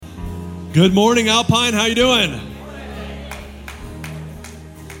Good morning, Alpine. How you doing?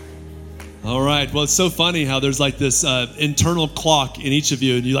 All right. Well, it's so funny how there's like this internal clock in each of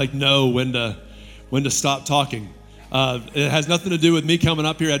you, and you like know when to stop talking. It has nothing to do with me coming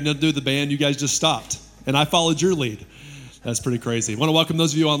up here. It had nothing to do with the band. You guys just stopped, and I followed your lead. That's pretty crazy. I want to welcome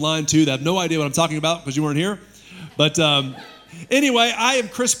those of you online, too, that have no idea what I'm talking about because you weren't here. But anyway, I am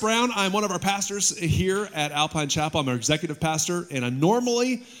Chris Brown. I'm one of our pastors here at Alpine Chapel. I'm our executive pastor, and I'm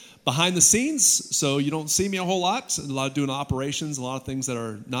normally behind the scenes, so you don't see me a whole lot. A lot of doing operations, a lot of things that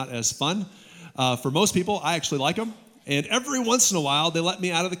are not as fun. For most people, I actually like them. And every once in a while, they let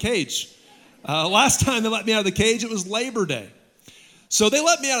me out of the cage. Last time they let me out of the cage, it was Labor Day. So they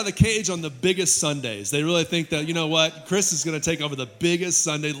let me out of the cage on the biggest Sundays. They really think that, you know what, Chris is going to take over the biggest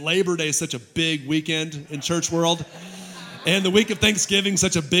Sunday. Labor Day is such a big weekend in church world. And the week of Thanksgiving is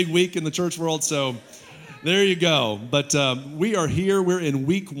such a big week in the church world. So there you go. But we are here. We're in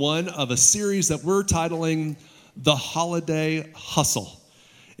week 1 of a series that we're titling The Holiday Hustle.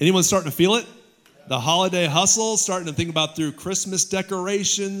 Anyone starting to feel it? The holiday hustle, starting to think about through Christmas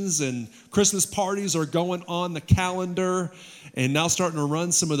decorations and Christmas parties are going on the calendar and now starting to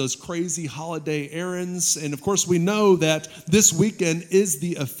run some of those crazy holiday errands. And of course, we know that this weekend is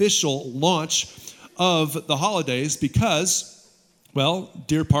the official launch of the holidays because, well,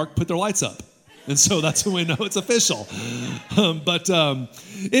 Deer Park put their lights up. And so that's when we know it's official.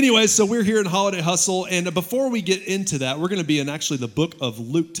 Anyway, so we're here in Holiday Hustle. And before we get into that, we're going to be in actually the book of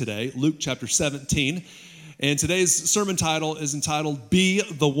Luke today, Luke chapter 17. And today's sermon title is entitled, Be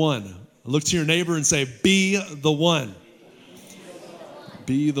the One. Look to your neighbor and say, Be the One.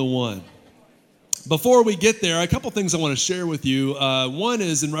 Be the One. Before we get there, a couple things I want to share with you. One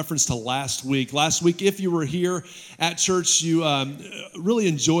is in reference to last week. Last week, if you were here at church, you really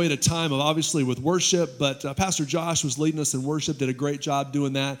enjoyed a time of obviously with worship, but Pastor Josh was leading us in worship, did a great job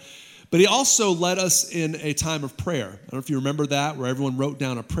doing that. But he also led us in a time of prayer. I don't know if you remember that, where everyone wrote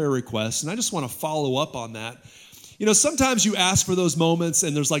down a prayer request, and I just want to follow up on that. You know, sometimes you ask for those moments,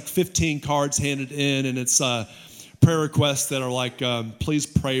 and there's like 15 cards handed in, and it's prayer requests that are like, please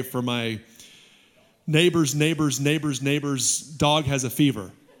pray for my neighbor's dog has a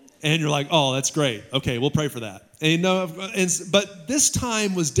fever. And you're like, oh, that's great. Okay, we'll pray for that. And but this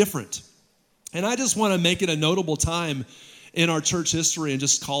time was different. And I just want to make it a notable time in our church history and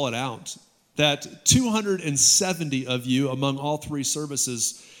just call it out. That 270 of you among all 3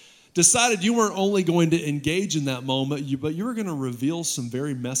 services decided you weren't only going to engage in that moment, but you were going to reveal some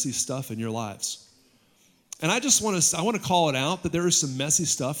very messy stuff in your lives. And I want to call it out that there is some messy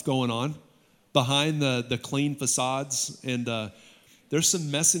stuff going on behind the clean facades, and there's some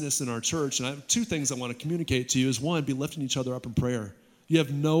messiness in our church. And I have 2 things I want to communicate to you is, one, be lifting each other up in prayer. You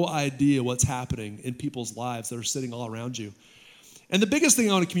have no idea what's happening in people's lives that are sitting all around you. And the biggest thing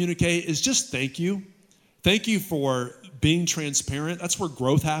I want to communicate is just thank you. Thank you for being transparent. That's where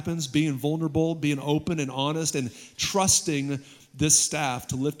growth happens, being vulnerable, being open and honest, and trusting this staff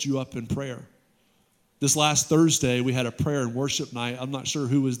to lift you up in prayer. This last Thursday, we had a prayer and worship night. I'm not sure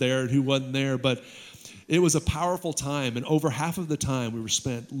who was there and who wasn't there, but it was a powerful time. And over half of the time, we were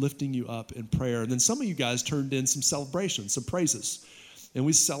spent lifting you up in prayer. And then some of you guys turned in some celebrations, some praises. And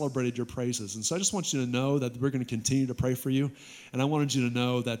we celebrated your praises. And so I just want you to know that we're going to continue to pray for you. And I wanted you to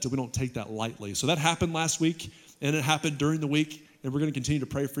know that we don't take that lightly. So that happened last week, and it happened during the week. And we're going to continue to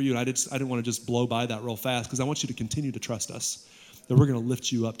pray for you. And I didn't want to just blow by that real fast because I want you to continue to trust us, that we're going to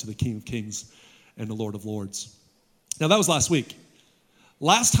lift you up to the King of Kings and the Lord of Lords. Now, that was last week.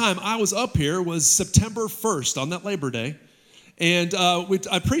 Last time I was up here was September 1st on that Labor Day, and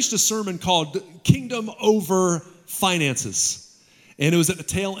I preached a sermon called Kingdom Over Finances, and it was at the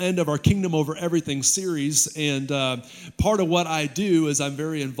tail end of our Kingdom Over Everything series, and part of what I do is I'm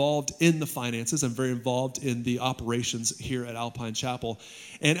very involved in the finances. I'm very involved in the operations here at Alpine Chapel,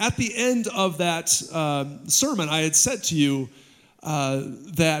 and at the end of that sermon, I had said to you,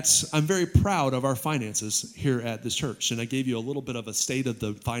 that I'm very proud of our finances here at this church. And I gave you a little bit of a state of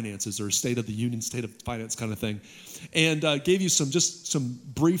the finances or state of the union, state of finance kind of thing. And gave you some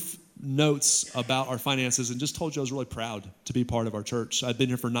brief notes about our finances and just told you I was really proud to be part of our church. I've been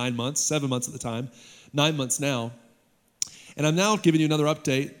here for 9 months, 7 months at the time, 9 months now. And I'm now giving you another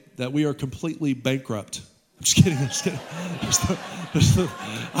update that we are completely bankrupt. I'm just kidding.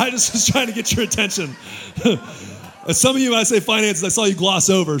 I just was trying to get your attention. Some of you, when I say finances, I saw you gloss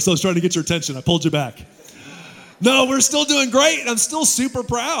over, so I was trying to get your attention. I pulled you back. No, we're still doing great, and I'm still super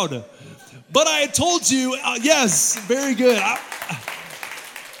proud. But I had told you, yes, very good.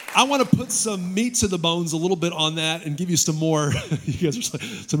 I want to put some meat to the bones a little bit on that and give you some more. You guys are some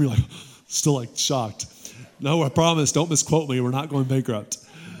of you are like, still like shocked. No, I promise, don't misquote me. We're not going bankrupt.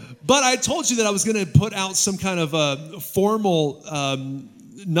 But I told you that I was going to put out some kind of formal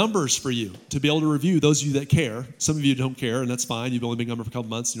numbers for you to be able to review, those of you that care. Some of you don't care, and that's fine. You've only been a member for a couple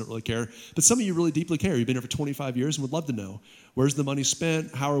months, you don't really care. But some of you really deeply care. You've been here for 25 years and would love to know, where's the money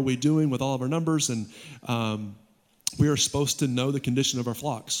spent? How are we doing with all of our numbers? And we are supposed to know the condition of our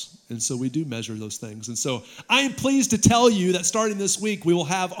flocks. And so we do measure those things. And so I am pleased to tell you that starting this week, we will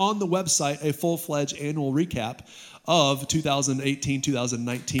have on the website a full-fledged annual recap of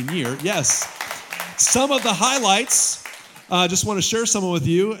 2018-2019 year. Yes. Some of the highlights, just want to share some with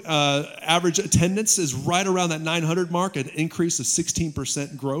you. Average attendance is right around that 900 mark, an increase of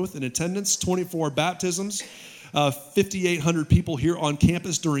 16% growth in attendance, 24 baptisms, 5,800 people here on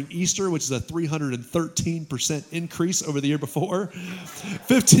campus during Easter, which is a 313% increase over the year before.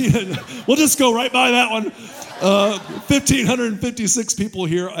 We'll just go right by that one. 1,556 people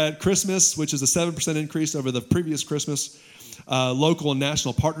here at Christmas, which is a 7% increase over the previous Christmas. Local and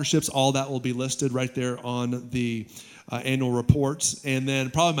national partnerships, all that will be listed right there on the annual reports. And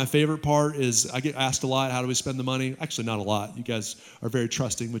then probably my favorite part is I get asked a lot, how do we spend the money? Actually, not a lot. You guys are very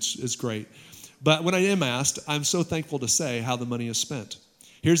trusting, which is great. But when I am asked, I'm so thankful to say how the money is spent.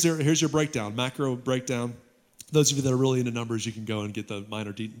 Here's your breakdown, macro breakdown. Those of you that are really into numbers, you can go and get the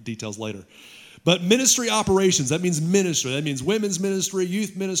minor details later. But ministry operations, that means ministry. That means women's ministry,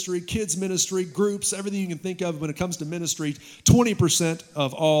 youth ministry, kids ministry, groups, everything you can think of when it comes to ministry. 20%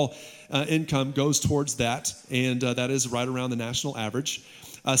 of all income goes towards that, and that is right around the national average.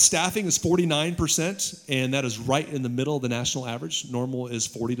 Staffing is 49%, and that is right in the middle of the national average. Normal is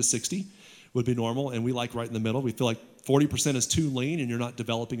 40 to 60 would be normal, and we like right in the middle. We feel like 40% is too lean, and you're not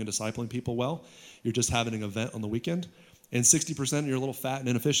developing and discipling people well. You're just having an event on the weekend. And 60% you're a little fat and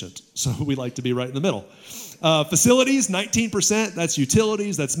inefficient. So we like to be right in the middle. Facilities, 19%. That's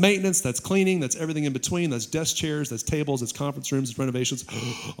utilities, that's maintenance, that's cleaning, that's everything in between. That's desk chairs, that's tables, that's conference rooms, that's renovations,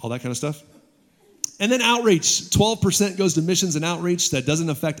 all that kind of stuff. And then outreach, 12% goes to missions and outreach. That doesn't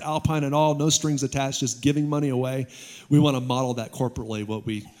affect Alpine at all. No strings attached, just giving money away. We want to model that corporately, what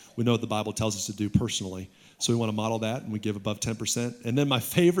we know the Bible tells us to do personally. So we want to model that, and we give above 10%. And then my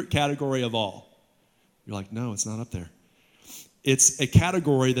favorite category of all. You're like, no, it's not up there. It's a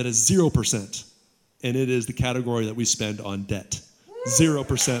category that is 0%, and it is the category that we spend on debt.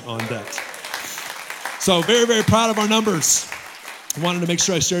 0% on debt. So very, very proud of our numbers. I wanted to make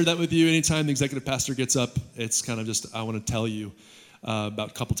sure I shared that with you. Anytime the executive pastor gets up, it's kind of just, I want to tell you about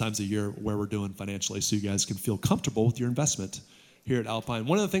a couple times a year where we're doing financially so you guys can feel comfortable with your investment here at Alpine.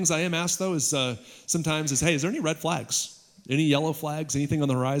 One of the things I am asked, though, is sometimes is, hey, is there any red flags? Any yellow flags? Anything on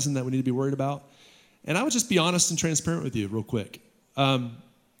the horizon that we need to be worried about? And I would just be honest and transparent with you real quick.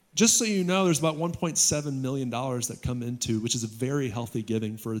 Just so you know, there's about $1.7 million that come into, which is a very healthy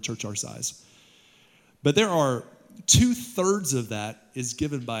giving for a church our size. But there are 2/3 of that is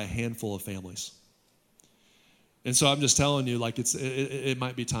given by a handful of families. And so I'm just telling you, like it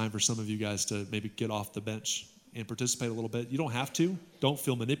might be time for some of you guys to maybe get off the bench and participate a little bit. You don't have to. Don't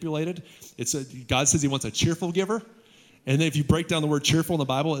feel manipulated. God says he wants a cheerful giver. And then if you break down the word cheerful in the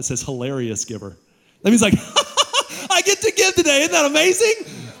Bible, it says hilarious giver. That means like, I get to give today. Isn't that amazing?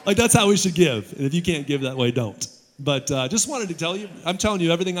 Like that's how we should give. And if you can't give that way, don't. But just wanted to tell you, I'm telling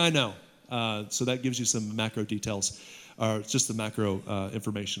you everything I know. So that gives you some macro details, or just the macro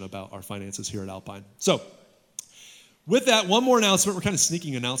information about our finances here at Alpine. So with that, one more announcement. We're kind of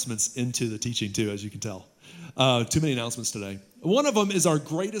sneaking announcements into the teaching too, as you can tell. Too many announcements today. One of them is our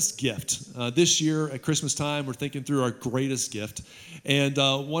greatest gift. This year at Christmas time, we're thinking through our greatest gift, and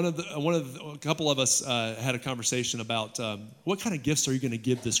a couple of us had a conversation about what kind of gifts are you going to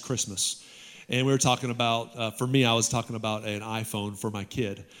give this Christmas? And we were talking about, for me, I was talking about an iPhone for my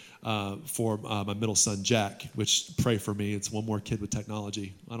kid, for my middle son, Jack, which pray for me. It's one more kid with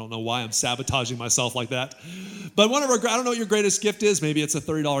technology. I don't know why I'm sabotaging myself like that. But I don't know what your greatest gift is. Maybe it's a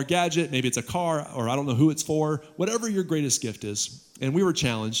 $30 gadget. Maybe it's a car, or I don't know who it's for. Whatever your greatest gift is. And we were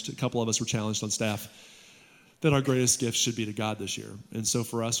challenged, a couple of us were challenged on staff, that our greatest gift should be to God this year. And so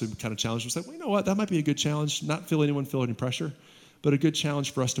for us, we kind of challenged ourselves. Well, you know what? That might be a good challenge. Not feel anyone feel any pressure, but a good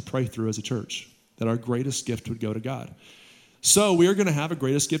challenge for us to pray through as a church, that our greatest gift would go to God. So we are going to have a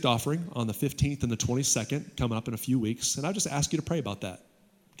greatest gift offering on the 15th and the 22nd coming up in a few weeks. And I just ask you to pray about that.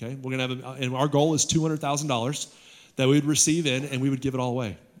 Okay? We're going to have, and our goal is $200,000 that we would receive in, and we would give it all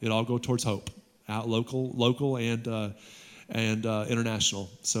away. It'd all go towards hope, out local and international.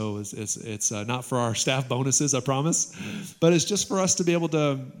 So it's not for our staff bonuses, I promise, but it's just for us to be able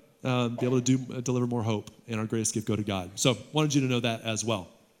to deliver more hope, and our greatest gift go to God. So wanted you to know that as well.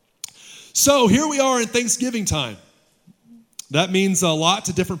 So here we are in Thanksgiving time. That means a lot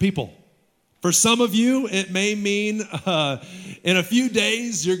to different people. For some of you, it may mean in a few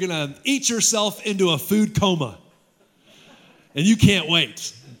days, you're going to eat yourself into a food coma. And you can't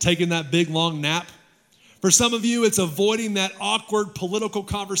wait. Taking that big, long nap. For some of you, it's avoiding that awkward political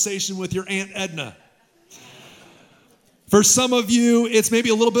conversation with your Aunt Edna. For some of you, it's maybe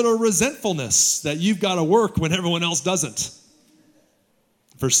a little bit of resentfulness that you've got to work when everyone else doesn't.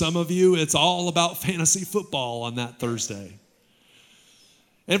 For some of you, it's all about fantasy football on that Thursday.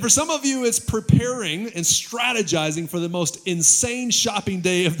 And for some of you, it's preparing and strategizing for the most insane shopping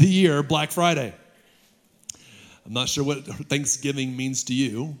day of the year, Black Friday. I'm not sure what Thanksgiving means to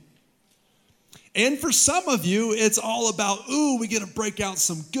you. And for some of you, it's all about, we get to break out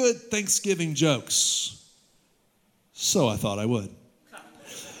some good Thanksgiving jokes. So I thought I would.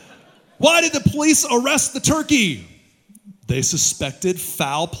 Why did the police arrest the turkey? They suspected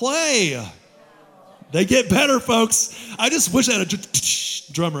foul play. They get better, folks. I just wish I had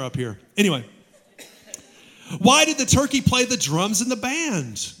a drummer up here. Anyway, why did the turkey play the drums in the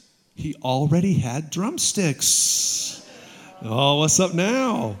band? He already had drumsticks. Oh, what's up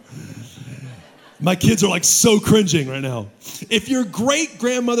now? My kids are like so cringing right now. If your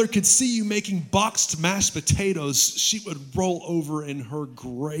great-grandmother could see you making boxed mashed potatoes, she would roll over in her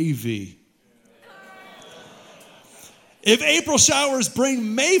gravy. If April showers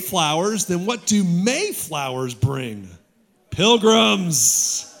bring Mayflowers, then what do Mayflowers bring?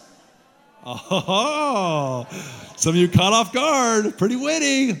 Pilgrims. Oh, some of you caught off guard. Pretty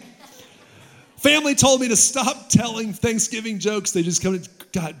witty. Family told me to stop telling Thanksgiving jokes. They just come and,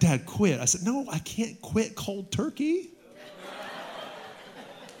 God, Dad, quit. I said, no, I can't quit cold turkey.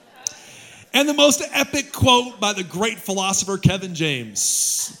 And the most epic quote by the great philosopher Kevin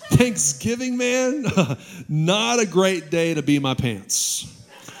James. Thanksgiving, man, not a great day to be my pants.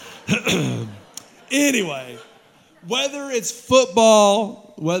 Anyway, whether it's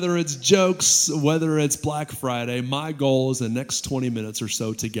football, whether it's jokes, whether it's Black Friday, my goal is the next 20 minutes or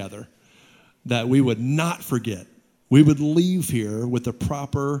so together that we would not forget. We would leave here with a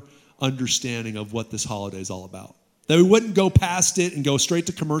proper understanding of what this holiday is all about. That we wouldn't go past it and go straight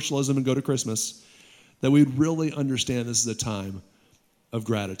to commercialism and go to Christmas. That we'd really understand this is a time of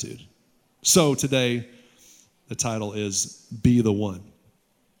gratitude. So today, the title is Be the One.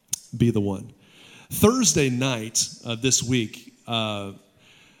 Be the One. Thursday night of this week, I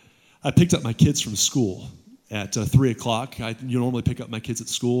picked up my kids from school at 3 o'clock. I normally pick up my kids at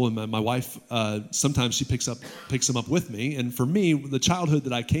school, and my wife, sometimes she picks them up with me. And for me, the childhood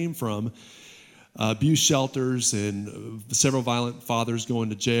that I came from, abuse shelters and several violent fathers going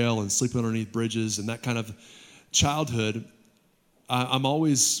to jail and sleeping underneath bridges and that kind of childhood, I'm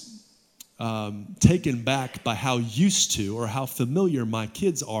always taken back by how used to or how familiar my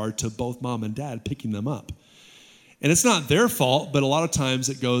kids are to both mom and dad picking them up. And it's not their fault, but a lot of times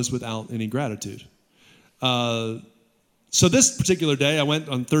it goes without any gratitude. So this particular day, I went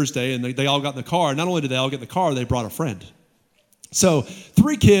on Thursday, and they all got in the car. Not only did they all get in the car, they brought a friend. So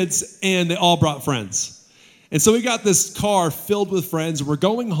 3 kids, and they all brought friends. And so we got this car filled with friends. We're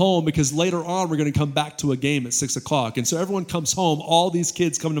going home because later on we're going to come back to a game at 6 o'clock. And so everyone comes home. All these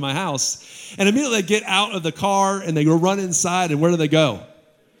kids come to my house. And immediately they get out of the car, and they go run inside. And where do they go?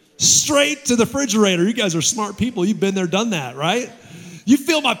 Straight to the refrigerator. You guys are smart people. You've been there, done that, right? You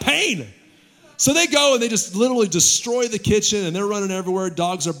feel my pain. So they go and they just literally destroy the kitchen, and they're running everywhere.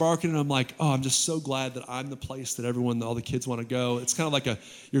 Dogs are barking, and I'm like, I'm just so glad that I'm the place that all the kids want to go. It's kind of like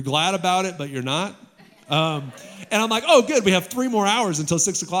you're glad about it, but you're not. And I'm like, good, we have 3 more hours until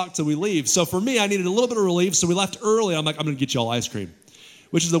 6 o'clock till we leave. So for me, I needed a little bit of relief, so we left early. I'm like, I'm going to get you all ice cream,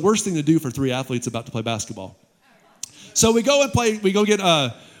 which is the worst thing to do for 3 athletes about to play basketball. So we go get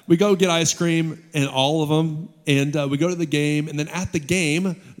ice cream, and all of them, and we go to the game, and then at the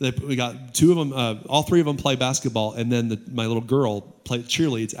game, we got 2 of them, all 3 of them play basketball, and then my little girl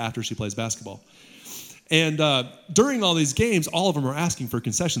cheerleads after she plays basketball. And during all these games, all of them are asking for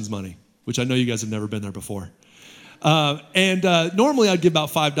concessions money, which I know you guys have never been there before. Normally I'd give about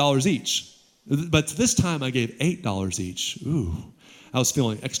 $5 each, but this time I gave $8 each. Ooh, I was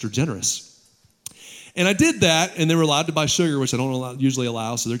feeling extra generous. And I did that, and they were allowed to buy sugar, which I don't usually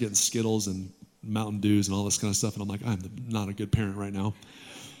allow, so they're getting Skittles and Mountain Dews and all this kind of stuff, and I'm like, I'm not a good parent right now.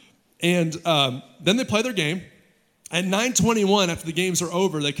 And then they play their game. At 9:21, after the games are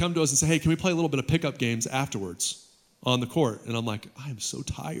over, they come to us and say, hey, can we play a little bit of pickup games afterwards on the court? And I'm like, I'm so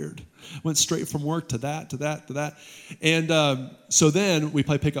tired. Went straight from work to that. And so then we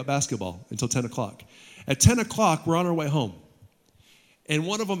play pickup basketball until 10 o'clock. At 10 o'clock, we're on our way home. And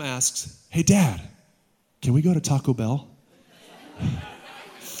one of them asks, hey, Dad, can we go to Taco Bell?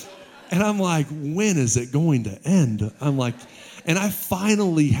 And I'm like, when is it going to end? I'm like, and I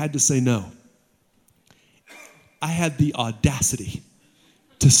finally had to say no. I had the audacity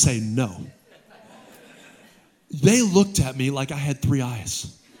to say no. They looked at me like I had three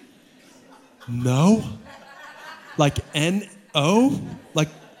eyes. No? Like N-O? Like,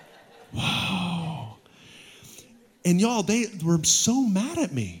 whoa. And y'all, they were so mad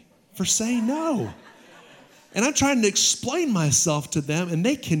at me for saying no. And I'm trying to explain myself to them, and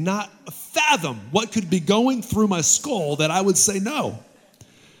they cannot fathom what could be going through my skull that I would say no.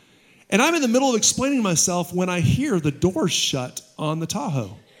 And I'm in the middle of explaining myself when I hear the doors shut on the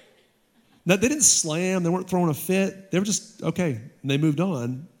Tahoe. Now, they didn't slam, they weren't throwing a fit. They were just, okay. And they moved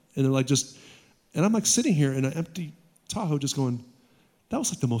on. And they're like and I'm like sitting here in an empty Tahoe just going, that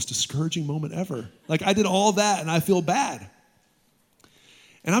was like the most discouraging moment ever. Like I did all that and I feel bad.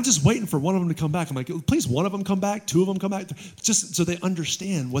 And I'm just waiting for one of them to come back. I'm like, please, one of them come back, two of them come back, just so they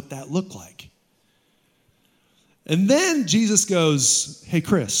understand what that looked like. And then Jesus goes, hey,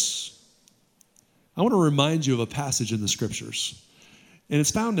 Chris, I want to remind you of a passage in the scriptures. And it's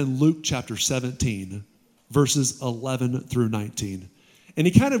found in Luke chapter 17, verses 11 through 19. And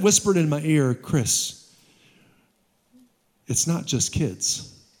he kind of whispered in my ear, Chris, it's not just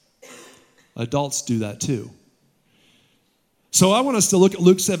kids. Adults do that too. So I want us to look at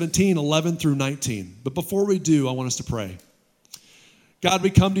Luke 17, 11 through 19. But before we do, I want us to pray. God, we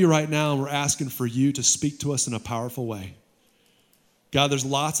come to you right now and we're asking for you to speak to us in a powerful way. God, there's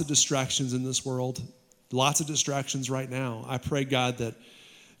lots of distractions in this world. Lots of distractions right now. I pray, God, that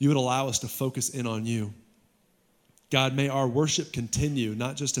you would allow us to focus in on you. God, may our worship continue,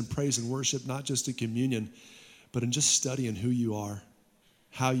 not just in praise and worship, not just in communion, but in just studying who you are,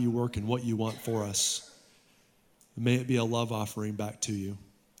 how you work, and what you want for us. May it be a love offering back to you.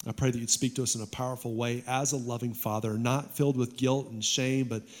 I pray that you'd speak to us in a powerful way as a loving Father, not filled with guilt and shame,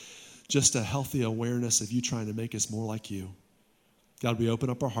 but just a healthy awareness of you trying to make us more like you. God, we open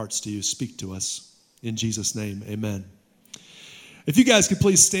up our hearts to you. Speak to us. In Jesus' name, amen. If you guys could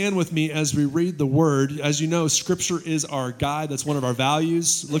please stand with me as we read the word. As you know, Scripture is our guide. That's one of our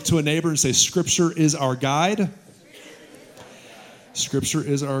values. Look to a neighbor and say, Scripture is our guide. Scripture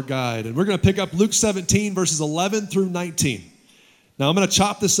is our guide. And we're going to pick up Luke 17, verses 11 through 19. Now, I'm going to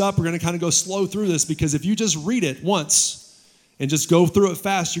chop this up. We're going to kind of go slow through this because if you just read it once and just go through it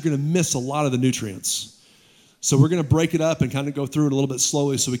fast, you're going to miss a lot of the nutrients. So we're going to break it up and kind of go through it a little bit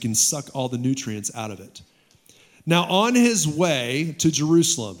slowly so we can suck all the nutrients out of it. Now, on his way to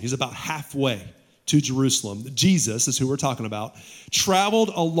Jerusalem, he's about halfway to Jerusalem. Jesus, is who we're talking about, traveled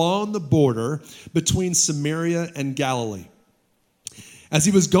along the border between Samaria and Galilee. As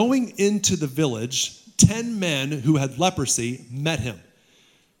he was going into the village, 10 men who had leprosy met him.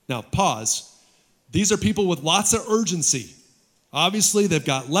 Now, pause. These are people with lots of urgency. Obviously, they've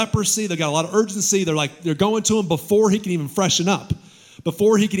got leprosy. They've got a lot of urgency. They're going to him before he can even freshen up.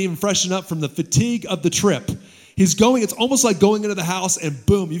 Before he can even freshen up from the fatigue of the trip. He's going, it's almost like going into the house and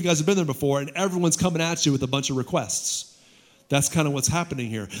boom, you guys have been there before and everyone's coming at you with a bunch of requests. That's kind of what's happening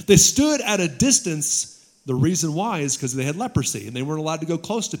here. They stood at a distance. The reason why is because they had leprosy and they weren't allowed to go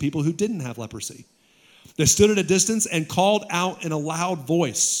close to people who didn't have leprosy. They stood at a distance and called out in a loud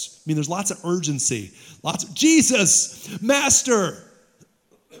voice. I mean, there's lots of urgency. Jesus, Master,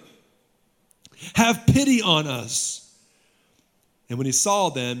 have pity on us. And when he saw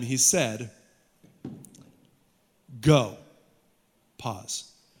them, he said, go.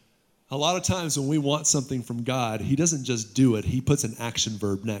 Pause. A lot of times when we want something from God, he doesn't just do it. He puts an action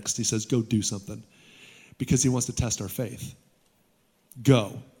verb next. He says, go do something. Because he wants to test our faith.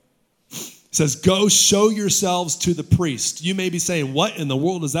 Go. He says, go show yourselves to the priest. You may be saying, what in the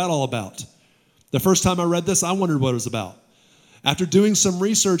world is that all about? The first time I read this, I wondered what it was about. After doing some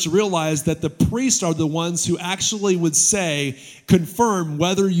research, I realized that the priests are the ones who actually would confirm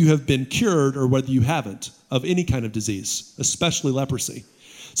whether you have been cured or whether you haven't of any kind of disease, especially leprosy.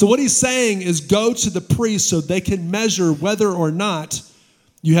 So what he's saying is go to the priest so they can measure whether or not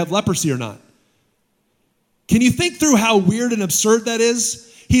you have leprosy or not. Can you think through how weird and absurd that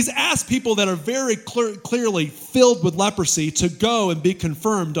is? He's asked people that are very clearly filled with leprosy to go and be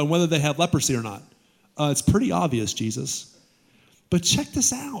confirmed on whether they have leprosy or not. It's pretty obvious, Jesus. But check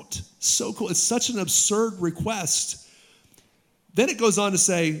this out. So cool. It's such an absurd request. Then it goes on to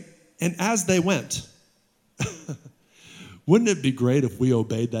say, and as they went. Wouldn't it be great if we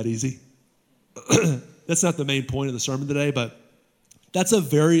obeyed that easy? That's not the main point of the sermon today, but that's a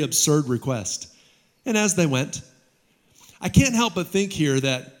very absurd request. And as they went, I can't help but think here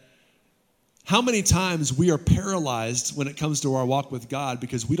that how many times we are paralyzed when it comes to our walk with God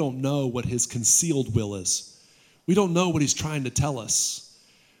because we don't know what his concealed will is. We don't know what he's trying to tell us.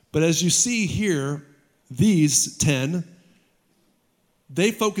 But as you see here, these 10,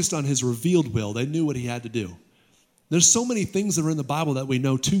 they focused on his revealed will. They knew what he had to do. There's so many things that are in the Bible that we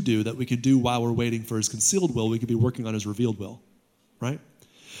know to do that we could do while we're waiting for his concealed will. We could be working on his revealed will, right?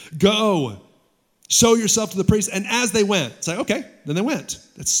 Go, show yourself to the priest. And as they went, it's like, okay, then they went.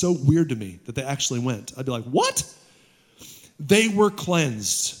 That's so weird to me that they actually went. I'd be like, what? They were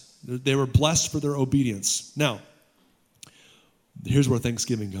cleansed. They were blessed for their obedience. Now, here's where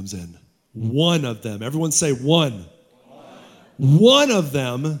Thanksgiving comes in. One of them, everyone say one. One of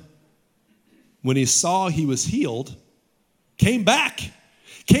them, when he saw he was healed, came back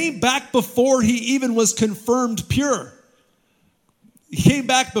before he even was confirmed pure. He came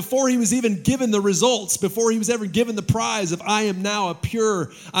back before he was even given the results, before he was ever given the prize of I am now a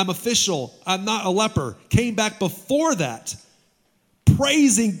pure, I'm official, I'm not a leper. Came back before that,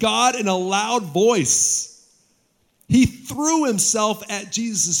 praising God in a loud voice. He threw himself at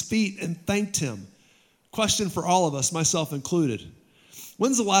Jesus' feet and thanked him. Question for all of us, myself included.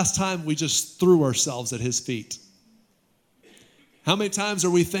 When's the last time we just threw ourselves at his feet? How many times are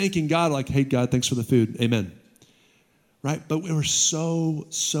we thanking God like, hey, God, thanks for the food. Amen. Right? But we were so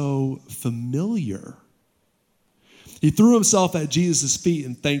familiar. He threw himself at Jesus' feet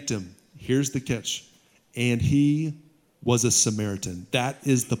and thanked him. Here's the catch. And he was a Samaritan. That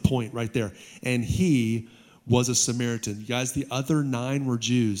is the point right there. And he was a Samaritan. You guys, the other 9 were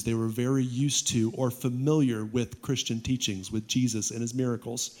Jews. They were very used to or familiar with Christian teachings, with Jesus and his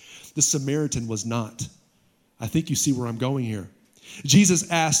miracles. The Samaritan was not. I think you see where I'm going here. Jesus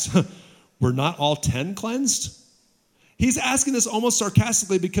asked, were not all 10 cleansed? He's asking this almost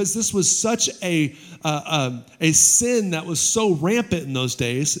sarcastically because this was such a sin that was so rampant in those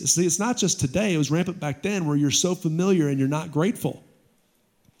days. See, it's not just today. It was rampant back then where you're so familiar and you're not grateful.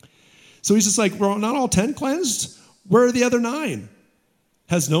 So he's just like, well, not all 10 cleansed? Where are the other 9?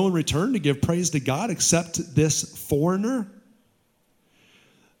 Has no one returned to give praise to God except this foreigner?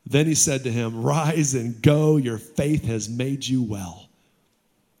 Then he said to him, rise and go. Your faith has made you well.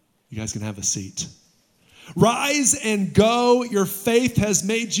 You guys can have a seat. Rise and go. Your faith has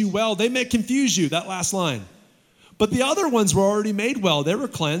made you well. They may confuse you, that last line. But the other ones were already made well. They were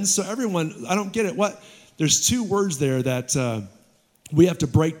cleansed. So everyone, I don't get it. There's 2 words there that we have to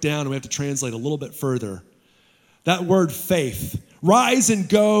break down and we have to translate a little bit further. That word faith. Rise and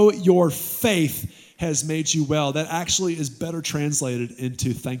go. Your faith has made you well. That actually is better translated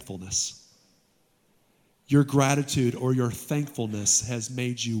into thankfulness. Your gratitude or your thankfulness has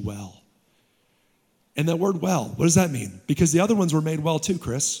made you well. And that word well, what does that mean? Because the other ones were made well too,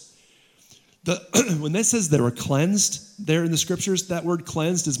 Chris. When that says they were cleansed there in the scriptures, that word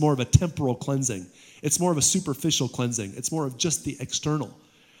cleansed is more of a temporal cleansing. It's more of a superficial cleansing. It's more of just the external.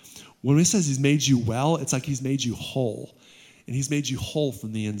 When he says he's made you well, it's like he's made you whole. And he's made you whole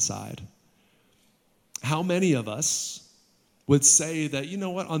from the inside. How many of us would say that, you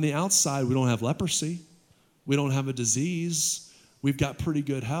know what, on the outside we don't have leprosy. We don't have a disease. We've got pretty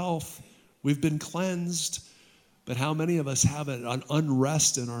good health. We've been cleansed. But how many of us have an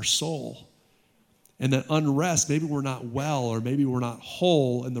unrest in our soul? And that unrest, maybe we're not well or maybe we're not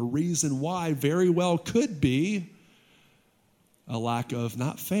whole. And the reason why very well could be a lack of,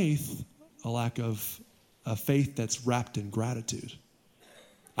 not faith, a lack of a faith that's wrapped in gratitude.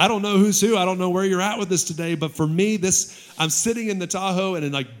 I don't know who's who. I don't know where you're at with this today. But for me, I'm sitting in the Tahoe and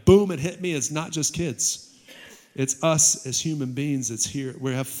then like, boom, it hit me. It's not just kids. It's us as human beings. It's here.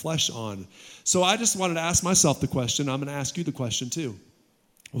 We have flesh on. So I just wanted to ask myself the question. I'm going to ask you the question too.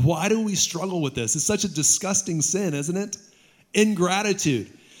 Why do we struggle with this? It's such a disgusting sin, isn't it? Ingratitude.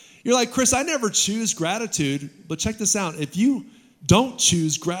 You're like, Chris, I never choose gratitude. But check this out. If you don't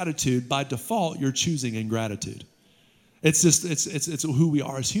choose gratitude by default, you're choosing ingratitude. It's just, it's who we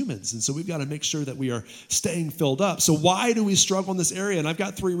are as humans. And so we've got to make sure that we are staying filled up. So why do we struggle in this area? And I've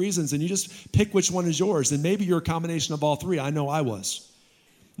got 3 reasons, and you just pick which one is yours. And maybe you're a combination of all 3. I know I was.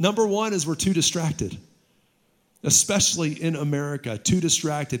 Number 1 is we're too distracted, especially in America, too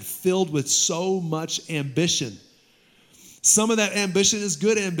distracted, filled with so much ambition. Some of that ambition is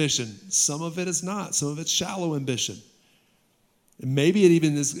good ambition. Some of it is not. Some of it's shallow ambition. And maybe it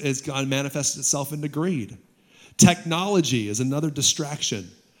even has gone manifested itself into greed. Technology is another distraction.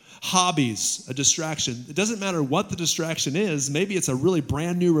 Hobbies, a distraction. It doesn't matter what the distraction is. Maybe it's a really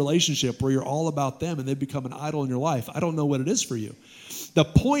brand new relationship where you're all about them and they become an idol in your life. I don't know what it is for you. The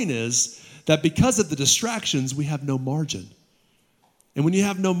point is that because of the distractions, we have no margin. And when you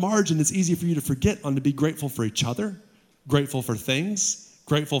have no margin, it's easy for you to forget to be grateful for each other, grateful for things,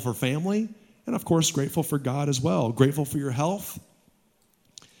 grateful for family, and of course, grateful for God as well. Grateful for your health.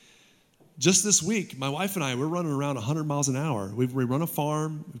 Just this week, my wife and I, we're running around 100 miles an hour. We run a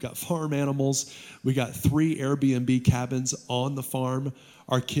farm. We've got farm animals. We got 3 Airbnb cabins on the farm.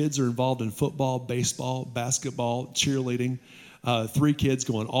 Our kids are involved in football, baseball, basketball, cheerleading. 3 kids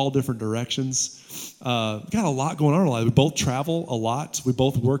going all different directions. Got a lot going on in our life. We both travel a lot. We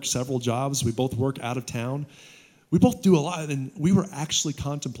both work several jobs. We both work out of town. We both do a lot. And we were actually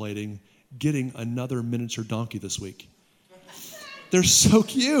contemplating getting another miniature donkey this week. They're so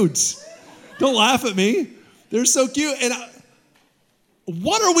cute. Don't laugh at me. They're so cute. And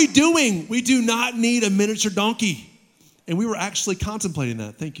what are we doing? We do not need a miniature donkey. And we were actually contemplating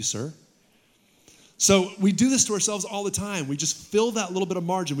that. Thank you, sir. So we do this to ourselves all the time. We just fill that little bit of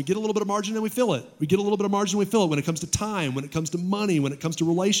margin. We get a little bit of margin and we fill it. We get a little bit of margin and we fill it when it comes to time, when it comes to money, when it comes to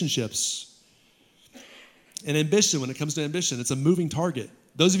relationships. And ambition, when it comes to ambition, it's a moving target.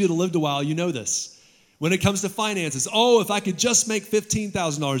 Those of you that lived a while, you know this. When it comes to finances, if I could just make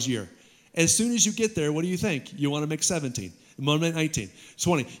 $15,000 a year. As soon as you get there, what do you think? You want to make 17, you want to make 19,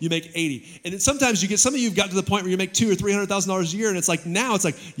 20, you make 80. And sometimes some of you have got to the point where you make $200,000 or $300,000 a year, and it's like,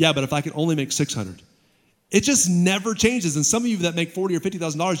 yeah, but if I could only make 600. It just never changes. And some of you that make $40,000 or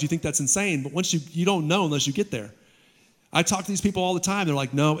 $50,000, you think that's insane, but once you don't know unless you get there. I talk to these people all the time. They're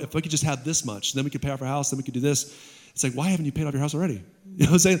like, no, if we could just have this much, then we could pay off our house, then we could do this. It's like, why haven't you paid off your house already? You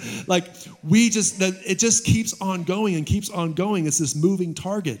know what I'm saying? Like, it just keeps on going and keeps on going. It's this moving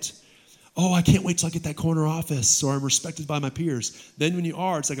target. Oh, I can't wait till I get that corner office, or I'm respected by my peers. Then when you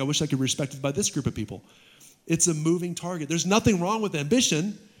are, it's like, I wish I could be respected by this group of people. It's a moving target. There's nothing wrong with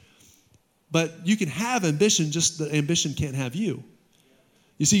ambition, but you can have ambition, just that ambition can't have you.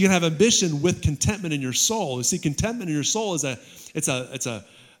 You see, you can have ambition with contentment in your soul. You see, contentment in your soul is a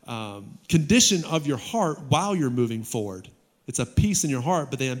condition of your heart while you're moving forward. It's a peace in your heart,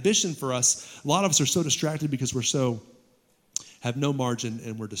 but the ambition for us, a lot of us are so distracted because have no margin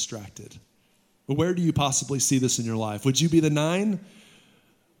and we're distracted. But where do you possibly see this in your life? Would you be the 9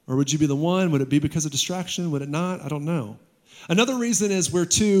 or would you be the 1? Would it be because of distraction? Would it not? I don't know. Another reason is we're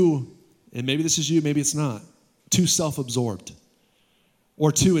too, and maybe this is you, maybe it's not, too self-absorbed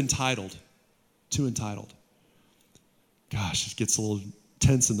or too entitled. Too entitled. Gosh, it gets a little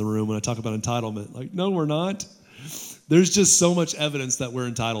tense in the room when I talk about entitlement. Like, no, we're not. There's just so much evidence that we're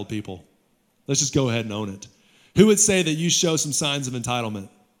entitled people. Let's just go ahead and own it. Who would say that you show some signs of entitlement?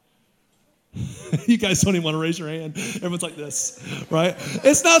 You guys don't even want to raise your hand. Everyone's like this, right?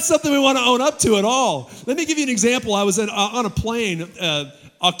 It's not something we want to own up to at all. Let me give you an example. I was on a plane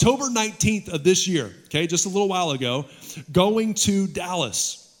October 19th of this year, okay, just a little while ago, going to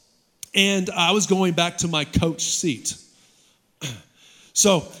Dallas. And I was going back to my coach seat.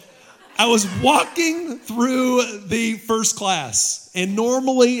 So I was walking through the first class, and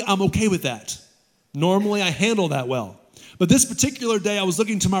normally I'm okay with that. Normally, I handle that well. But this particular day, I was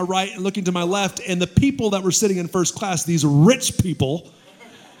looking to my right and looking to my left, and the people that were sitting in first class, these rich people,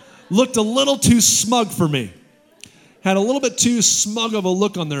 looked a little too smug for me. Had a little bit too smug of a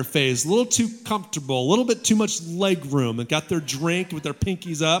look on their face, a little too comfortable, a little bit too much leg room, and got their drink with their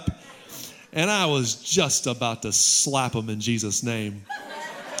pinkies up. And I was just about to slap them in Jesus' name.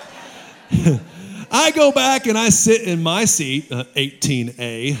 I go back and I sit in my seat,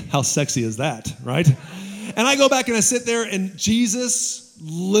 18A. How sexy is that, right? And I go back and I sit there, and Jesus,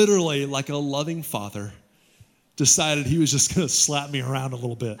 literally like a loving father, decided he was just going to slap me around a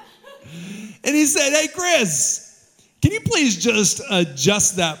little bit. And he said, hey, Chris, can you please just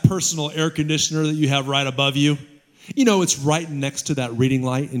adjust that personal air conditioner that you have right above you? You know, it's right next to that reading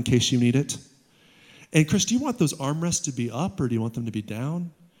light in case you need it. And Chris, do you want those armrests to be up or do you want them to be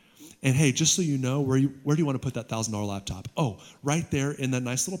down? And hey, just so you know, where do you want to put that $1,000 laptop? Oh, right there in that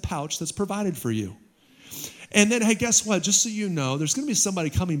nice little pouch that's provided for you. And then, hey, guess what? Just so you know, there's going to be somebody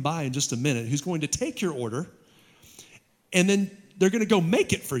coming by in just a minute who's going to take your order, and then they're going to go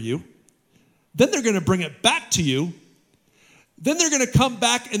make it for you. Then they're going to bring it back to you. Then they're going to come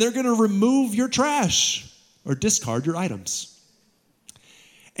back and they're going to remove your trash or discard your items.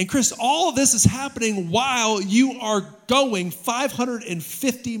 And Chris, all of this is happening while you are going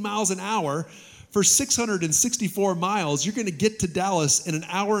 550 miles an hour for 664 miles. You're going to get to Dallas in an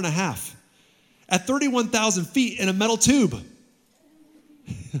hour and a half at 31,000 feet in a metal tube.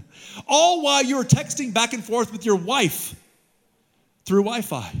 All while you're texting back and forth with your wife through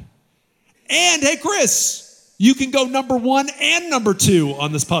Wi-Fi. And hey, Chris, you can go number 1 and number 2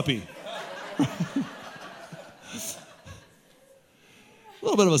 on this puppy. A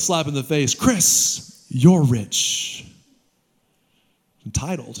little bit of a slap in the face. Chris, you're rich.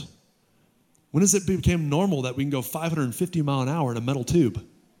 Entitled. When does it become normal that we can go 550 mile an hour in a metal tube?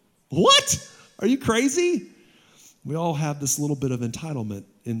 What? Are you crazy? We all have this little bit of entitlement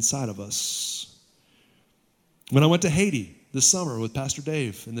inside of us. When I went to Haiti this summer with Pastor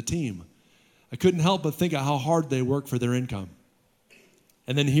Dave and the team, I couldn't help but think of how hard they work for their income.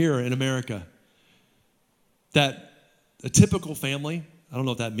 And then here in America, that a typical family, I don't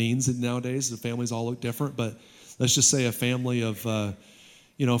know what that means nowadays, the families all look different, but let's just say a family of 4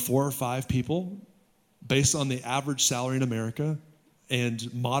 or 5 people, based on the average salary in America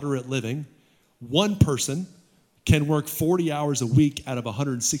and moderate living, one person can work 40 hours a week out of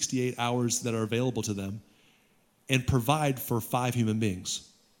 168 hours that are available to them and provide for 5 human beings.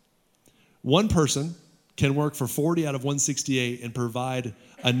 One person can work for 40 out of 168 and provide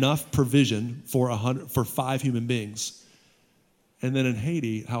enough provision for 5 human beings. And then in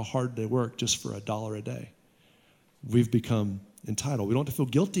Haiti, how hard they work just for $1 a day. We've become entitled. We don't have to feel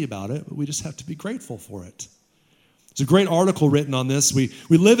guilty about it, but we just have to be grateful for it. There's a great article written on this. We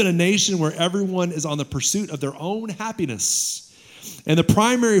live in a nation where everyone is on the pursuit of their own happiness. And the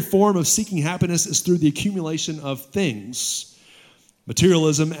primary form of seeking happiness is through the accumulation of things,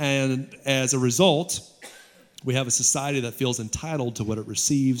 materialism, and as a result, we have a society that feels entitled to what it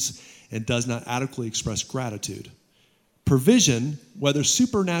receives and does not adequately express gratitude. Provision, whether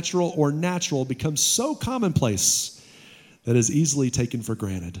supernatural or natural, becomes so commonplace that is easily taken for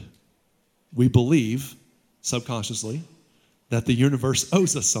granted. We believe, subconsciously, that the universe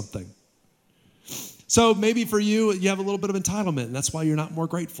owes us something. So maybe for you, you have a little bit of entitlement, and that's why you're not more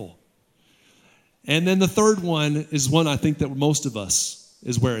grateful. And then the third one is one I think that most of us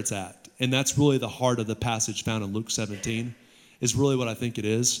is where it's at. And that's really the heart of the passage found in Luke 17, is really what I think it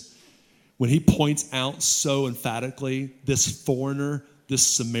is. When he points out so emphatically this foreigner, this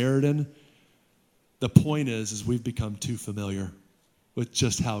Samaritan, the point is we've become too familiar with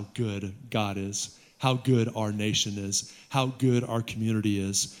just how good God is, how good our nation is, how good our community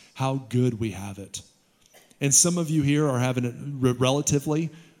is, how good we have it. And some of you here are having it relatively,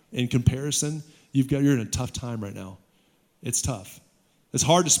 in comparison, you're in a tough time right now. It's tough. It's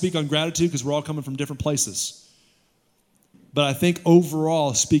hard to speak on gratitude because we're all coming from different places. But I think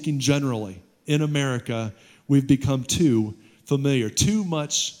overall, speaking generally, in America, we've become too familiar, too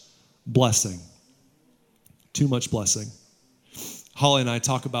much blessing. Too much blessing. Holly and I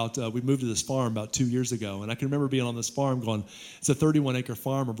talk about, we moved to this farm about 2 years ago, and I can remember being on this farm going, it's a 31-acre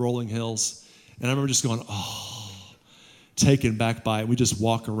farm of rolling hills, and I remember just going, taken back by it. We just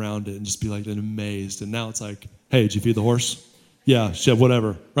walk around it and just be like amazed. And now it's like, hey, did you feed the horse? Yeah, chef,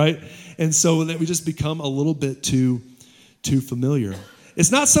 whatever, right? And so that we just become a little bit too familiar.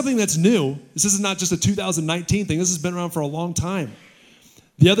 It's not something that's new. This is not just a 2019 thing. This has been around for a long time.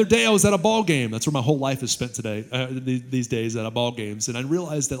 The other day I was at a ball game. That's where my whole life is spent today, these days at a ball games. And I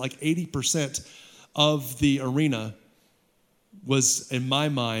realized that like 80% of the arena was, in my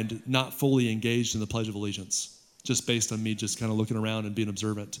mind, not fully engaged in the Pledge of Allegiance, just based on me just kind of looking around and being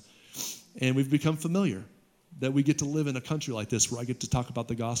observant. And we've become familiar that we get to live in a country like this where I get to talk about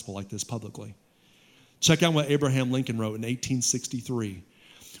the gospel like this publicly. Check out what Abraham Lincoln wrote in 1863.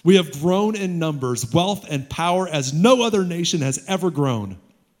 We have grown in numbers, wealth, and power as no other nation has ever grown.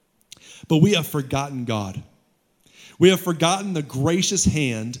 But we have forgotten God. We have forgotten the gracious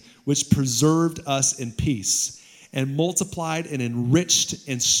hand which preserved us in peace and multiplied and enriched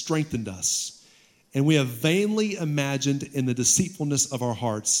and strengthened us. And we have vainly imagined in the deceitfulness of our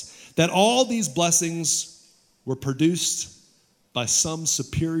hearts that all these blessings were produced by some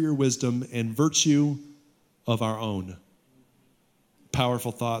superior wisdom and virtue of our own.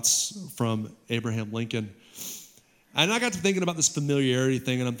 Powerful thoughts from Abraham Lincoln. And I got to thinking about this familiarity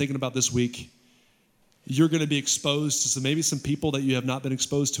thing, and I'm thinking about this week, you're going to be exposed to maybe some people that you have not been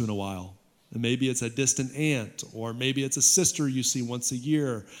exposed to in a while. And maybe it's a distant aunt, or maybe it's a sister you see once a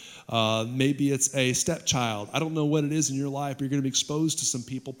year. Maybe it's a stepchild. I don't know what it is in your life, but you're going to be exposed to some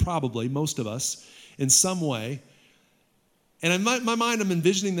people, probably, most of us, in some way. And in my mind, I'm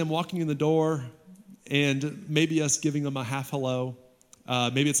envisioning them walking in the door, and maybe us giving them a half hello.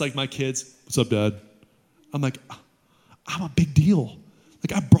 Maybe it's like my kids, what's up, Dad? I'm like, I'm a big deal.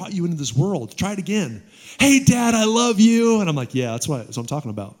 Like, I brought you into this world. Try it again. Hey, Dad, I love you. And I'm like, yeah, that's what I'm talking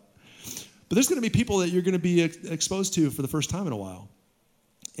about. But there's going to be people that you're going to be exposed to for the first time in a while.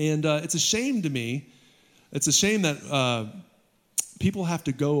 And it's a shame to me. It's a shame that people have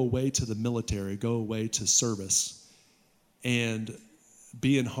to go away to the military, go away to service, and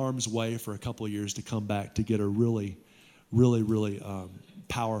be in harm's way for a couple of years to come back to get a really, really, really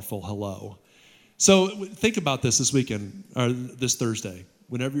powerful hello. So think about this weekend, or this Thursday.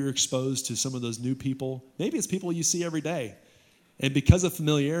 Whenever you're exposed to some of those new people, maybe it's people you see every day. And because of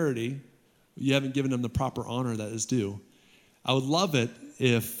familiarity, you haven't given them the proper honor that is due. I would love it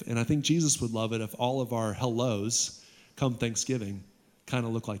if, and I think Jesus would love it, if all of our hellos come Thanksgiving kind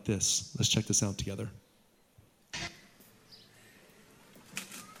of look like this. Let's check this out together.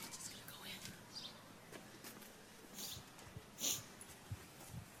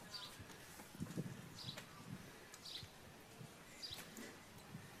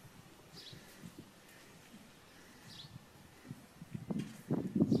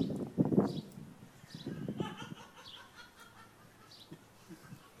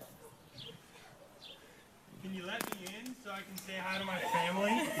 Can you let me in so I can say hi to my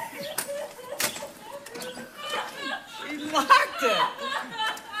family? She locked it.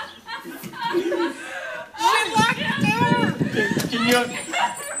 She locked the door. Can you...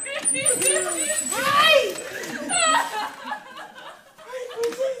 Hi.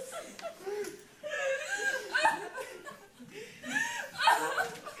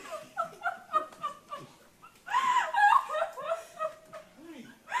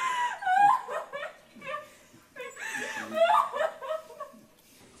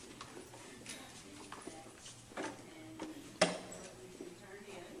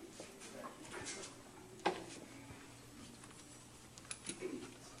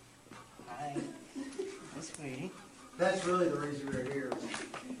 Sweetie. That's really the reason we're here.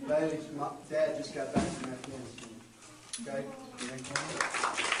 Dad just got back from Afghanistan. Okay?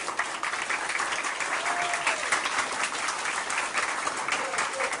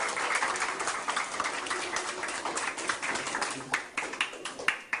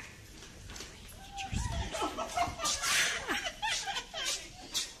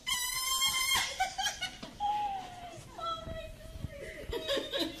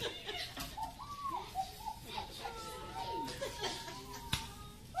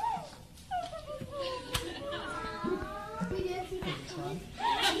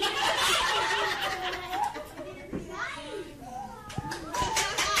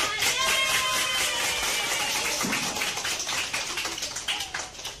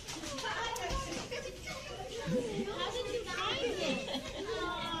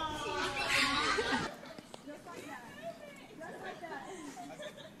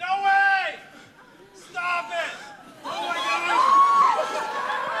 No way! Stop it! Oh my God!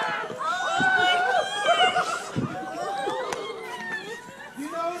 You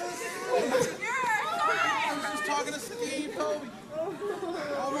know this? I was just talking to Steve. Oh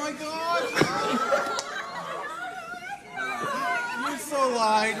my God! You're so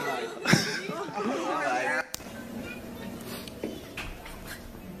lied.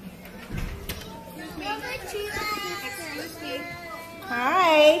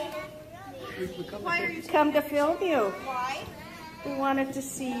 Hi. Come to film you. Why? We wanted to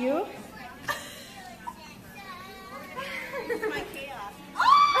see you. My chaos.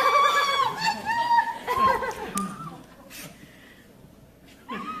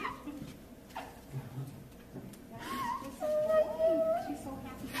 She's so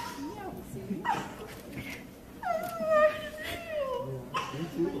happy to see you.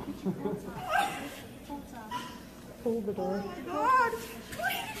 Hold the door. God, what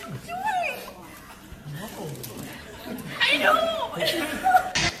are you doing? I know.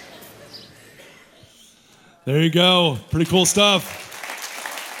 There you go. Pretty cool stuff.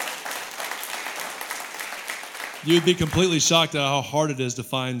 You'd be completely shocked at how hard it is to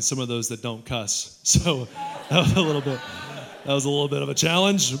find some of those that don't cuss. So that was a little bit of a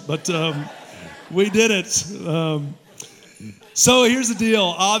challenge, but we did it. So here's the deal.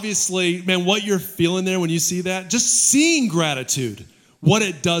 Obviously, man, what you're feeling there when you see that, just seeing gratitude, what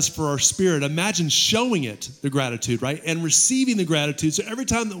it does for our spirit. Imagine showing it, the gratitude, right? And receiving the gratitude. So every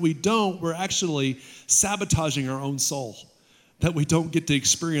time that we don't, we're actually sabotaging our own soul, that we don't get to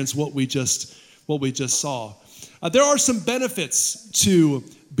experience what we just saw. There are some benefits to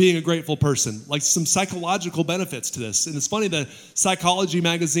being a grateful person, like some psychological benefits to this. And it's funny that psychology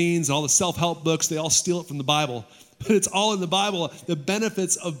magazines and all the self-help books, they all steal it from the Bible. But it's all in the Bible, the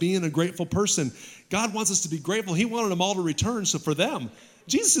benefits of being a grateful person. God wants us to be grateful. He wanted them all to return. So for them,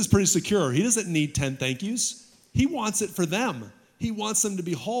 Jesus is pretty secure. He doesn't need 10 thank yous. He wants it for them. He wants them to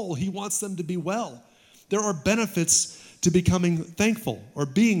be whole. He wants them to be well. There are benefits to becoming thankful or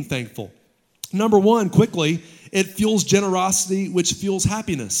being thankful. Number one, quickly, it fuels generosity, which fuels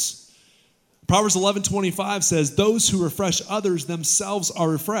happiness. Proverbs 11:25 says, those who refresh others themselves are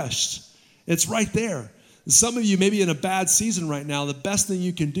refreshed. It's right there. Some of you may be in a bad season right now. The best thing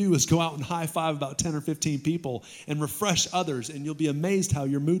you can do is go out and high five about 10 or 15 people and refresh others, and you'll be amazed how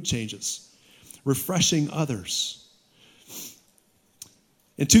your mood changes. Refreshing others.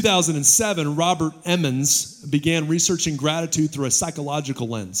 In 2007, Robert Emmons began researching gratitude through a psychological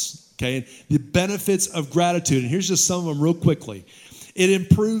lens. Okay, the benefits of gratitude, and here's just some of them real quickly. It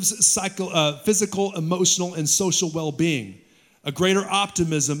improves physical, emotional, and social well-being. a greater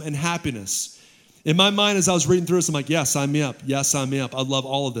optimism and happiness. In my mind, as I was reading through this, I'm like, yes, sign me up. Yes, sign me up. I love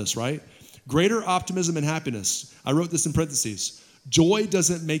all of this, right? Greater optimism and happiness. I wrote this in parentheses. Joy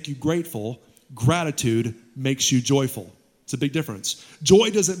doesn't make you grateful. Gratitude makes you joyful. It's a big difference. Joy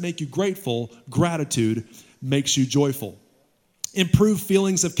doesn't make you grateful. Gratitude makes you joyful. Improve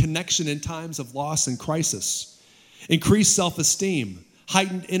feelings of connection in times of loss and crisis. Increase self-esteem.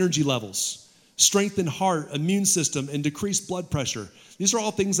 Heightened energy levels. Strengthen heart, immune system, and decrease blood pressure. These are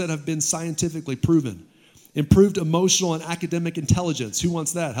all things that have been scientifically proven. Improved emotional and academic intelligence. Who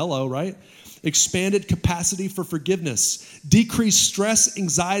wants that? Hello, right? Expanded capacity for forgiveness. Decreased stress,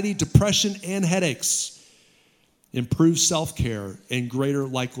 anxiety, depression, and headaches. Improved self-care and greater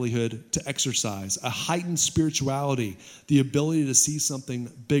likelihood to exercise. A heightened spirituality. The ability to see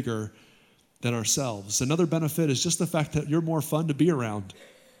something bigger than ourselves. Another benefit is just the fact that you're more fun to be around.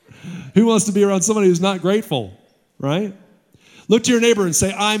 Who wants to be around somebody who's not grateful, right? Look to your neighbor and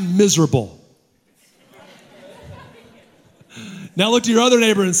say, I'm miserable. Now look to your other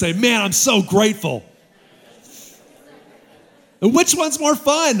neighbor and say, man, I'm so grateful. And which one's more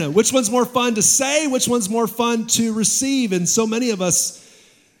fun? Which one's more fun to say? Which one's more fun to receive? And so many of us,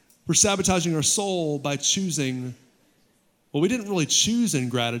 we're sabotaging our soul by choosing, well, we didn't really choose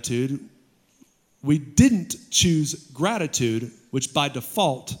ingratitude. We didn't choose gratitude, which by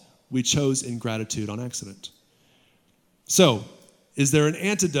default, we chose ingratitude on accident. So, is there an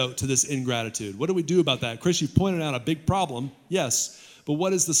antidote to this ingratitude? What do we do about that? Chris, you've pointed out a big problem. Yes, but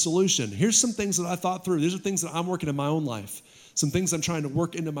what is the solution? Here's some things that I thought through. These are things that I'm working in my own life. Some things I'm trying to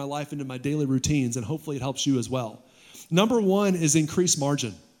work into my life, into my daily routines, and hopefully it helps you as well. Number one is increase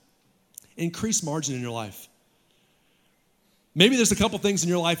margin. Increase margin in your life. Maybe there's a couple things in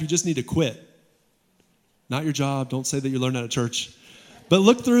your life you just need to quit. Not your job. Don't say that you learned that at church. But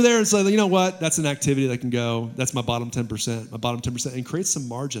look through there and say, you know what? That's an activity that can go. That's my bottom 10%. My bottom 10%. And create some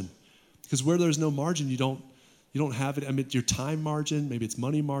margin. Because where there's no margin, you don't have it. I mean, your time margin, maybe it's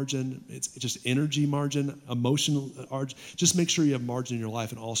money margin, it's just energy margin, emotional margin. Just make sure you have margin in your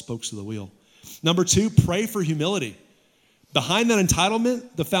life and all spokes of the wheel. Number two, pray for humility. Behind that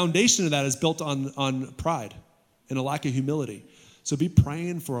entitlement, the foundation of that is built on pride and a lack of humility. So be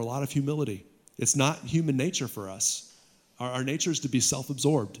praying for a lot of humility. It's not human nature for us. Our nature is to be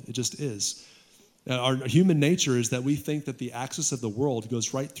self-absorbed. It just is. Our human nature is that we think that the axis of the world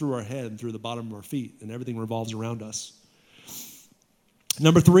goes right through our head and through the bottom of our feet, and everything revolves around us.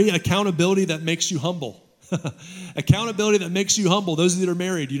 Number three, accountability that makes you humble. Accountability that makes you humble. Those of you that are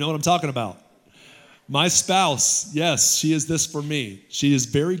married, you know what I'm talking about. My spouse, yes, she is this for me. She is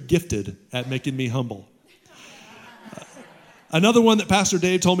very gifted at making me humble. Another one that Pastor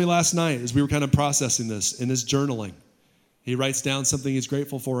Dave told me last night as we were kind of processing this in his journaling. He writes down something he's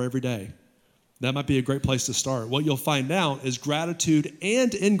grateful for every day. That might be a great place to start. What you'll find out is gratitude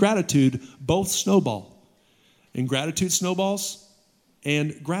and ingratitude both snowball. Ingratitude snowballs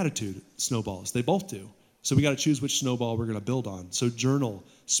and gratitude snowballs. They both do. So we got to choose which snowball we're going to build on. So journal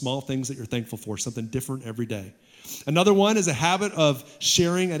small things that you're thankful for, something different every day. Another one is a habit of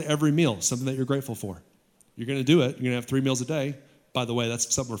sharing at every meal, something that you're grateful for. You're going to do it. You're going to have 3 meals a day. By the way,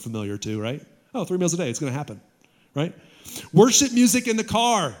 that's something we're familiar to, right? Oh, 3 meals a day. It's going to happen, right? Worship music in the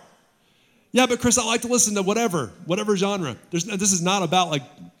car. Yeah, but Chris, I like to listen to whatever genre. This is not about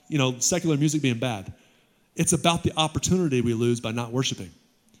secular music being bad. It's about the opportunity we lose by not worshiping.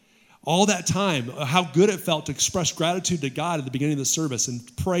 All that time, how good it felt to express gratitude to God at the beginning of the service and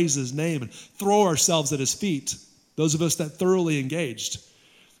praise his name and throw ourselves at his feet. Those of us that thoroughly engaged.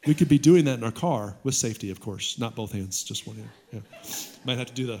 We could be doing that in our car with safety, of course. Not both hands, just one hand. Yeah. Might have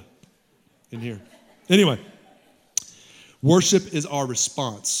to do in here. Anyway, worship is our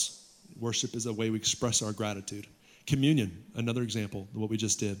response. Worship is a way we express our gratitude. Communion, another example of what we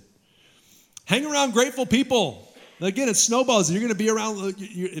just did. Hang around grateful people. Again, it snowballs. You're going to be around,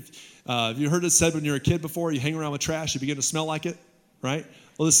 if you heard it said when you were a kid before, you hang around with trash, you begin to smell like it, right?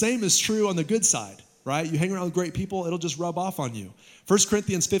 Well, the same is true on the good side, right? You hang around with great people, it'll just rub off on you. 1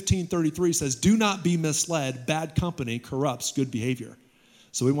 Corinthians 15:33 says, do not be misled. Bad company corrupts good behavior.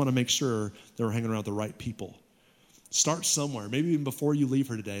 So we want to make sure that we're hanging around with the right people. Start somewhere, maybe even before you leave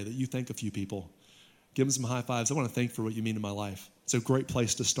here today, that you thank a few people. Give them some high fives. I want to thank for what you mean in my life. It's a great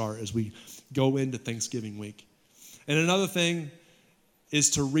place to start as we go into Thanksgiving week. And another thing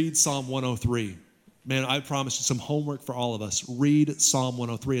is to read Psalm 103. Man, I promise you some homework for all of us. Read Psalm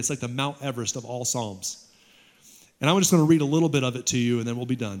 103. It's like the Mount Everest of all Psalms. And I'm just going to read a little bit of it to you, and then we'll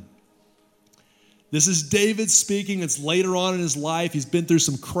be done. This is David speaking. It's later on in his life. He's been through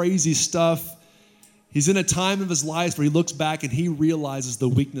some crazy stuff. He's in a time of his life where he looks back and he realizes the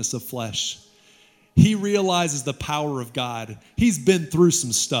weakness of flesh. He realizes the power of God. He's been through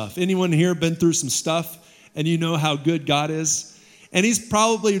some stuff. Anyone here been through some stuff and you know how good God is? And he's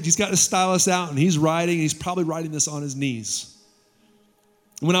got his stylus out and he's probably writing this on his knees.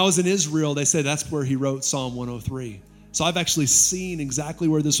 When I was in Israel, they said that's where he wrote Psalm 103. So I've actually seen exactly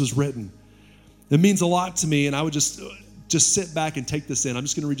where this was written. It means a lot to me, and I would just sit back and take this in. I'm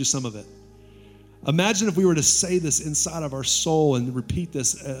just going to read you some of it. Imagine if we were to say this inside of our soul and repeat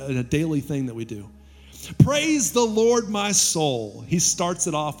this in a daily thing that we do. Praise the Lord, my soul. He starts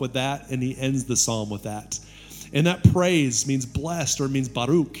it off with that, and he ends the psalm with that. And that praise means blessed, or it means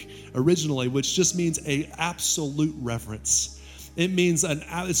baruch originally, which just means an absolute reverence. It means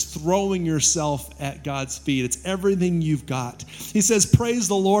it's throwing yourself at God's feet. It's everything you've got. He says, praise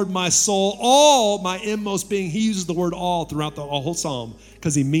the Lord, my soul, all my inmost being. He uses the word all throughout the whole psalm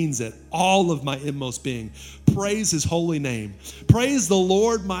because he means it. All of my inmost being. Praise his holy name. Praise the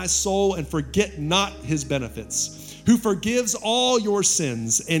Lord, my soul, and forget not his benefits, who forgives all your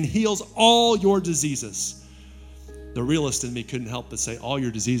sins and heals all your diseases. The realist in me couldn't help but say, all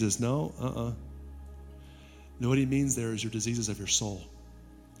your diseases. No, No, what he means there is your diseases of your soul,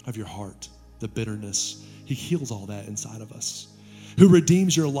 of your heart, the bitterness. He heals all that inside of us. Who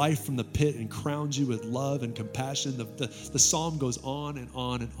redeems your life from the pit and crowns you with love and compassion. The psalm goes on and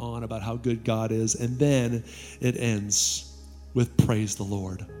on and on about how good God is. And then it ends with praise the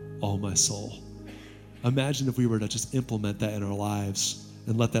Lord, all my soul. Imagine if we were to just implement that in our lives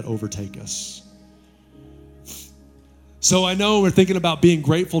and let that overtake us. So I know we're thinking about being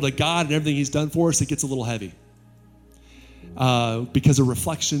grateful to God and everything he's done for us. It gets a little heavy. Because of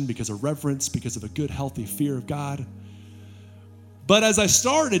reflection, because of reverence, because of a good, healthy fear of God. But as I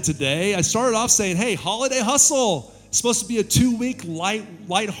started today, I started off saying, hey, Holiday Hustle. It's supposed to be a 2-week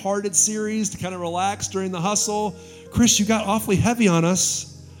light-hearted series to kind of relax during the hustle. Chris, you got awfully heavy on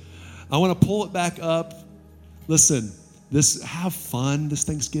us. I want to pull it back up. Listen, have fun this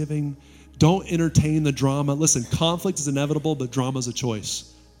Thanksgiving. Don't entertain the drama. Listen, conflict is inevitable, but drama is a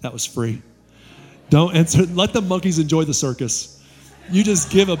choice. That was free. Don't answer. Let the monkeys enjoy the circus. You just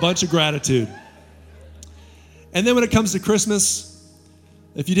give a bunch of gratitude. And then when it comes to Christmas,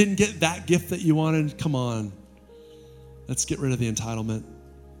 if you didn't get that gift that you wanted, come on. Let's get rid of the entitlement.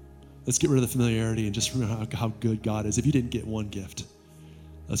 Let's get rid of the familiarity and just remember how good God is. If you didn't get one gift,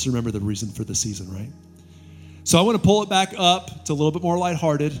 let's remember the reason for the season, right? So I want to pull it back up to a little bit more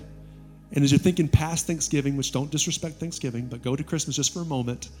lighthearted. And as you're thinking past Thanksgiving, which don't disrespect Thanksgiving, but go to Christmas just for a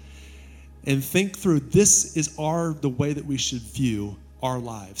moment, and think through, this is the way that we should view our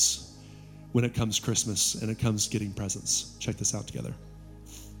lives when it comes Christmas and it comes getting presents. Check this out together.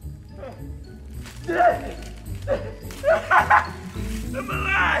 I'm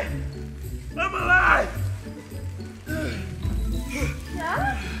alive! I'm alive!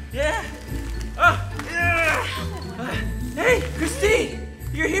 Yeah? Yeah! Yeah! Hey, Christine!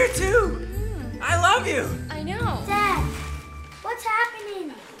 You're here too! I love you! I know. Dad, what's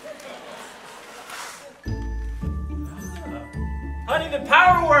happening? Honey, the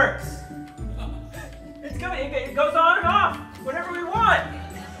power works! It's coming, it goes on and off whenever we want!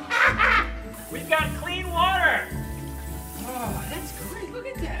 We've got clean water! Oh, that's great. Look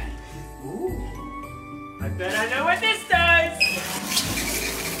at that. Ooh. I bet I know what this does!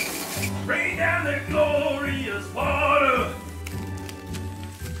 Bring down the glorious water!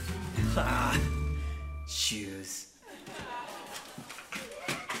 Shoes.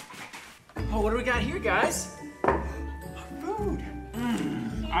 Oh, what do we got here, guys? Food.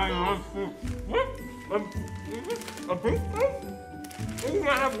 I love food. A big food? You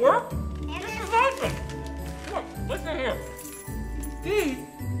gonna have work? This is awesome. Look, listen here. Steve,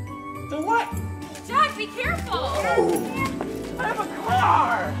 the what? Jack, be careful. Oh, I have a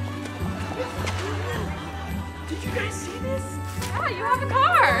car. Did you guys see this? Yeah, you have a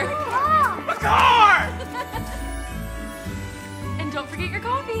car. A car! And don't forget your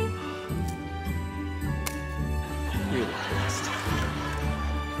coffee. You're the best.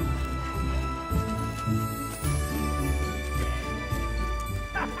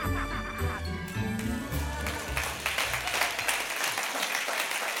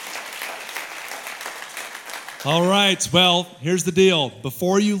 All right, well, here's the deal.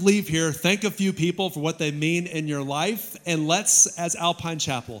 Before you leave here, thank a few people for what they mean in your life, and let's, as Alpine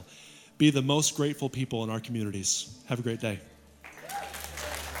Chapel, be the most grateful people in our communities. Have a great day.